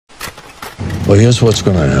Well, here's what's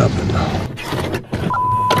going to happen.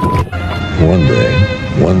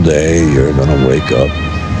 One day, you're going to wake up,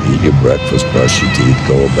 eat your breakfast, brush your teeth,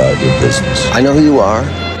 go about your business. I know who you are.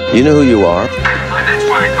 You know who you are. That's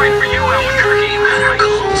why I fight for you, Albuquerque.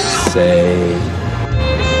 Say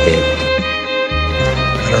it.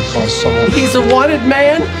 Better Call Saul. He's a wanted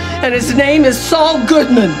man, and his name is Saul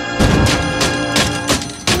Goodman.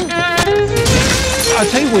 I'll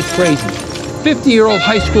tell you what's crazy. 50-year-old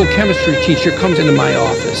high school chemistry teacher comes into my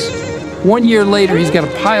office. 1 year later, he's got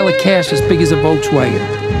a pile of cash as big as a Volkswagen.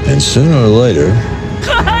 And sooner or later,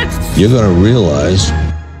 you're going to realize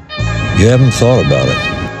you haven't thought about it.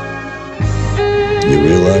 You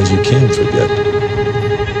realize you can forget.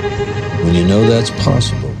 When you know that's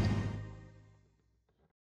possible,